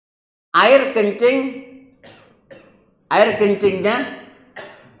Air kencingnya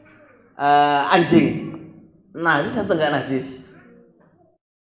anjing najis atau enggak najis?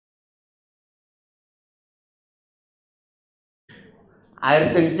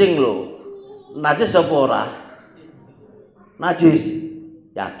 Air kencing lo najis apa ora? Najis.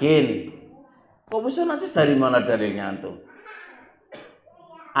 Yakin? Kok bisa najis, dari mana dalilnya tuh?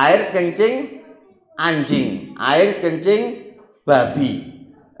 Air kencing anjing, air kencing babi,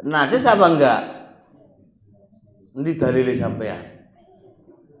 najis apa enggak? Ini dalilnya sampean.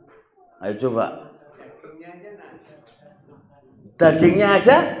 Ayo coba. Dagingnya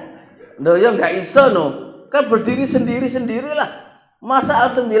aja? No ya enggak iso no. Kan berdiri sendiri-sendirilah. Masa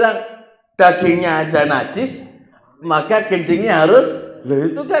antum bilang dagingnya aja najis, maka kencingnya harus? Loh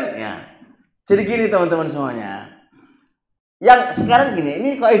itu kan ya. Jadi gini teman-teman semuanya. Yang sekarang gini, ini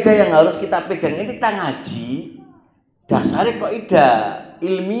kaidah yang harus kita pegang. Ini kita ngaji, dasarnya kaidah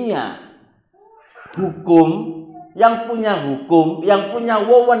ilmiah. Hukum, yang punya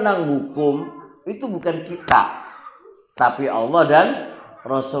wewenang hukum itu bukan kita, tapi Allah dan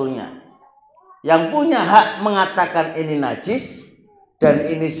Rasulnya. Yang punya hak mengatakan ini najis dan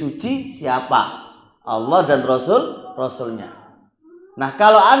ini suci siapa? Allah dan Rasulnya. Nah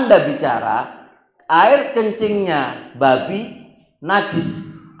kalau Anda bicara air kencingnya babi najis,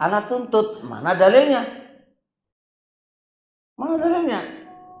 Anda tuntut mana dalilnya? Mana dalilnya?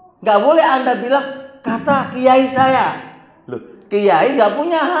 Gak boleh Anda bilang kata kiai saya. Loh, kiai gak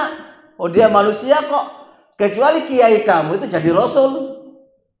punya hak. Oh dia manusia kok. Kecuali kiai kamu itu jadi Rasul,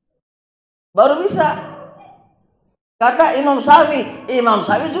 baru bisa. Kata Imam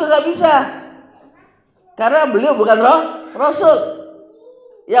Syafi'i juga gak bisa, karena beliau bukan Rasul.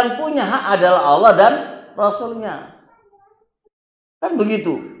 Yang punya hak adalah Allah dan Rasulnya. Kan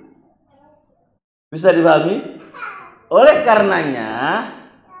begitu. Bisa dipahami? Oleh karenanya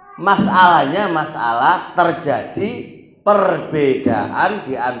masalah terjadi perbedaan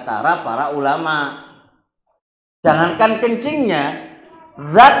di antara para ulama. Jangankan kencingnya,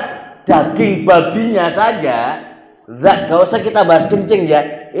 zat daging babinya saja, zat, gak usah kita bahas kencing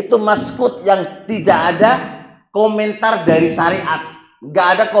ya, itu maskut yang tidak ada komentar dari syariat. Nggak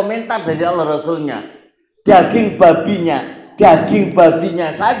ada komentar dari Allah Rasulnya. Daging babinya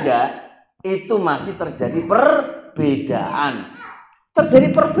saja itu masih terjadi perbedaan.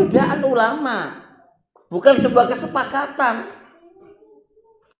 Terjadi perbedaan ulama, bukan sebuah kesepakatan.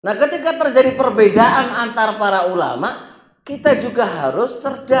 Nah ketika terjadi perbedaan antar para ulama, kita juga harus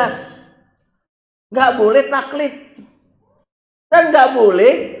cerdas. Nggak boleh taklid. Dan nggak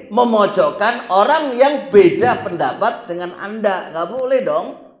boleh memojokkan orang yang beda pendapat dengan Anda. Nggak boleh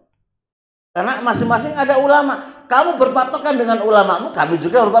dong. Karena masing-masing ada ulama. Kamu berpatokan dengan ulamamu, kami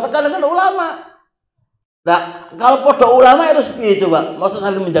juga berpatokan dengan ulama. Nah, kalau podo ulama harus piye coba? Maksud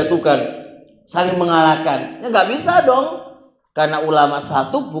saling menjatuhkan, saling mengalahkan. Ya nggak bisa dong. Karena ulama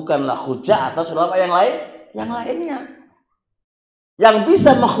satu bukanlah hujah atas ulama yang lainnya. Yang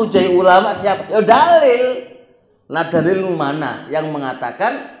bisa menghujai ulama siapa? Ya dalil. Nah dalil mana yang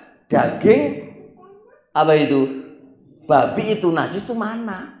mengatakan daging apa itu babi itu najis itu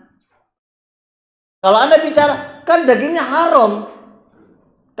mana? Kalau Anda bicara kan dagingnya haram,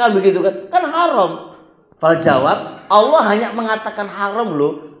 kan begitu kan haram. Fal jawab, Allah hanya mengatakan haram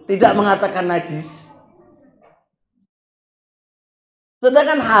loh, tidak mengatakan najis.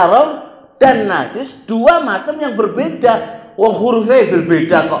 Sedangkan haram dan najis dua macam yang berbeda. Wong hurufnya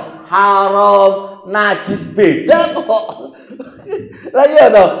berbeda kok. Haram, najis beda kok. Lah iya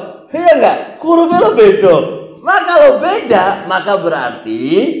toh? Iya enggak? Hurufnya beda. Maka kalau beda, maka berarti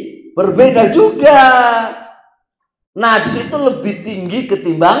berbeda juga. Najis itu lebih tinggi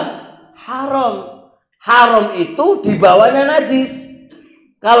ketimbang haram. Haram itu di bawahnya najis.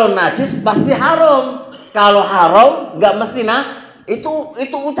 Kalau najis pasti haram. Kalau haram enggak mesti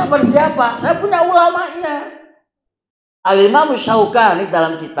itu ucapan siapa? Saya punya ulamanya. Al-Imam Syaukani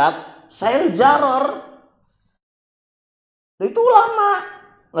dalam kitab Sail Jaror. Itu ulama.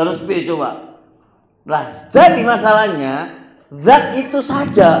 Lalu coba. Nah, jadi masalahnya zat itu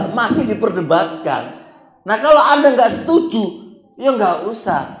saja masih diperdebatkan. Nah, kalau Anda nggak setuju, ya nggak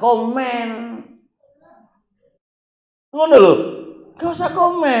usah komen. Ngono loh, nggak usah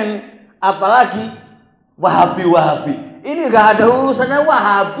komen. Apalagi Wahabi. Ini nggak ada urusannya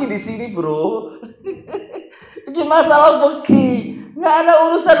Wahabi di sini, bro. Ini masalah fikih, nggak ada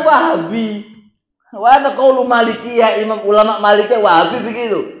urusan Wahabi. Wata qaulu Malikiyah, imam ulama Malikiyah Wahabi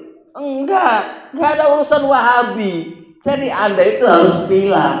begitu. Enggak ada urusan Wahabi. Jadi Anda itu harus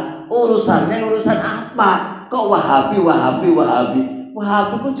pilih urusannya urusan apa. Kok Wahabi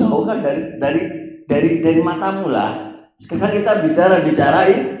kok jauhkan dari matamu lah. Sekarang kita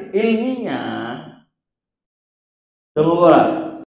bicarain ilminya. Tunggu ora?